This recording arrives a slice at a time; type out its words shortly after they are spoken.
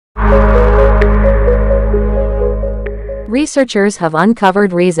Researchers have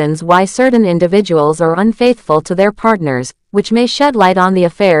uncovered reasons why certain individuals are unfaithful to their partners, which may shed light on the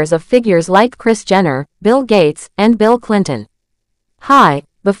affairs of figures like Kris Jenner, Bill Gates, and Bill Clinton. Hi,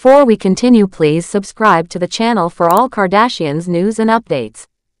 before we continue, please subscribe to the channel for all Kardashians news and updates.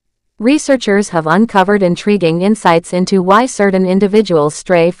 Researchers have uncovered intriguing insights into why certain individuals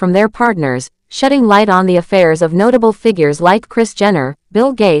stray from their partners, shedding light on the affairs of notable figures like Kris Jenner,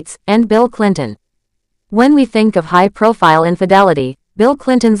 Bill Gates, and Bill Clinton. When we think of high-profile infidelity, Bill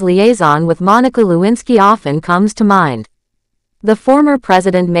Clinton's liaison with Monica Lewinsky often comes to mind. The former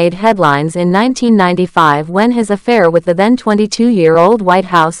president made headlines in 1995 when his affair with the then 22-year-old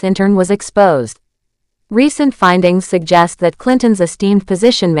White House intern was exposed. Recent findings suggest that Clinton's esteemed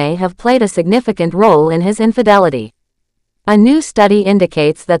position may have played a significant role in his infidelity. A new study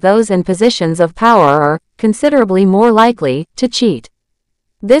indicates that those in positions of power are considerably more likely to cheat.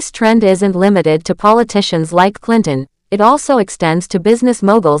 This trend isn't limited to politicians like Clinton, it also extends to business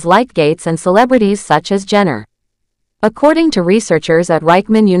moguls like Gates and celebrities such as Jenner. According to researchers at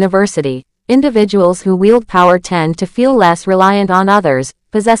Reichman University, individuals who wield power tend to feel less reliant on others,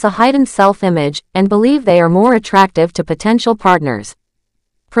 possess a heightened self-image, and believe they are more attractive to potential partners.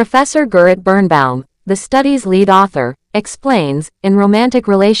 Professor Gerrit Birnbaum, the study's lead author, explains, in romantic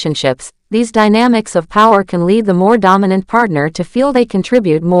relationships, these dynamics of power can lead the more dominant partner to feel they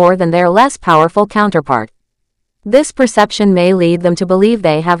contribute more than their less powerful counterpart. This perception may lead them to believe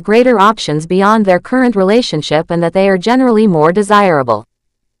they have greater options beyond their current relationship and that they are generally more desirable.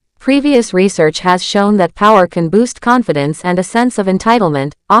 Previous research has shown that power can boost confidence and a sense of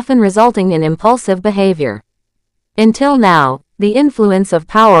entitlement, often resulting in impulsive behavior. Until now, the influence of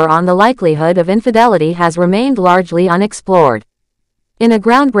power on the likelihood of infidelity has remained largely unexplored. In a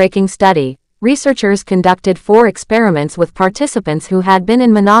groundbreaking study, researchers conducted 4 experiments with participants who had been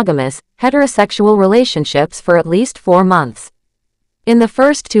in monogamous, heterosexual relationships for at least 4 months. In the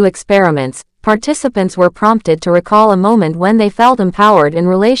first 2 experiments, participants were prompted to recall a moment when they felt empowered in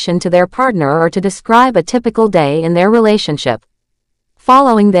relation to their partner or to describe a typical day in their relationship.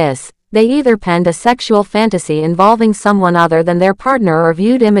 Following this, they either penned a sexual fantasy involving someone other than their partner or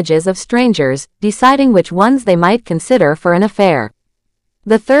viewed images of strangers, deciding which ones they might consider for an affair.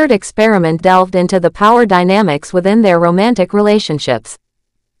 The third experiment delved into the power dynamics within their romantic relationships.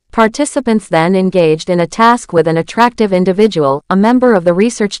 Participants then engaged in a task with an attractive individual, a member of the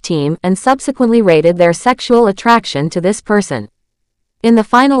research team, and subsequently rated their sexual attraction to this person. In the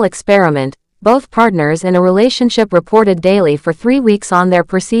final experiment, both partners in a relationship reported daily for 3 weeks on their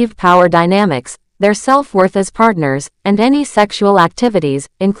perceived power dynamics, their self-worth as partners, and any sexual activities,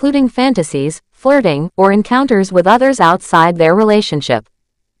 including fantasies, flirting, or encounters with others outside their relationship.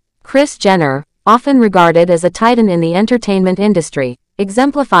 Kris Jenner, often regarded as a titan in the entertainment industry,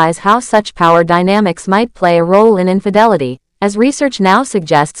 exemplifies how such power dynamics might play a role in infidelity, as research now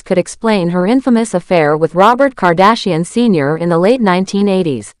suggests could explain her infamous affair with Robert Kardashian Sr. in the late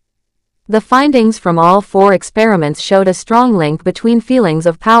 1980s. The findings from all 4 experiments showed a strong link between feelings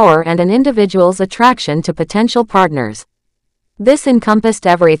of power and an individual's attraction to potential partners. This encompassed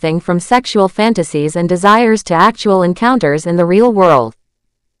everything from sexual fantasies and desires to actual encounters in the real world.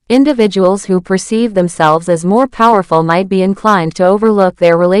 Individuals who perceive themselves as more powerful might be inclined to overlook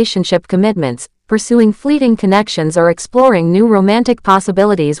their relationship commitments, pursuing fleeting connections or exploring new romantic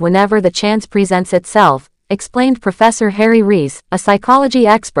possibilities whenever the chance presents itself, explained Professor Harry Rees, a psychology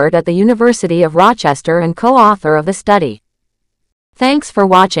expert at the University of Rochester and co-author of the study. Thanks for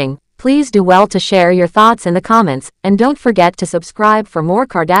watching. Please do well to share your thoughts in the comments, and don't forget to subscribe for more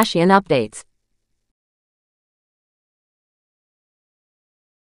Kardashian updates.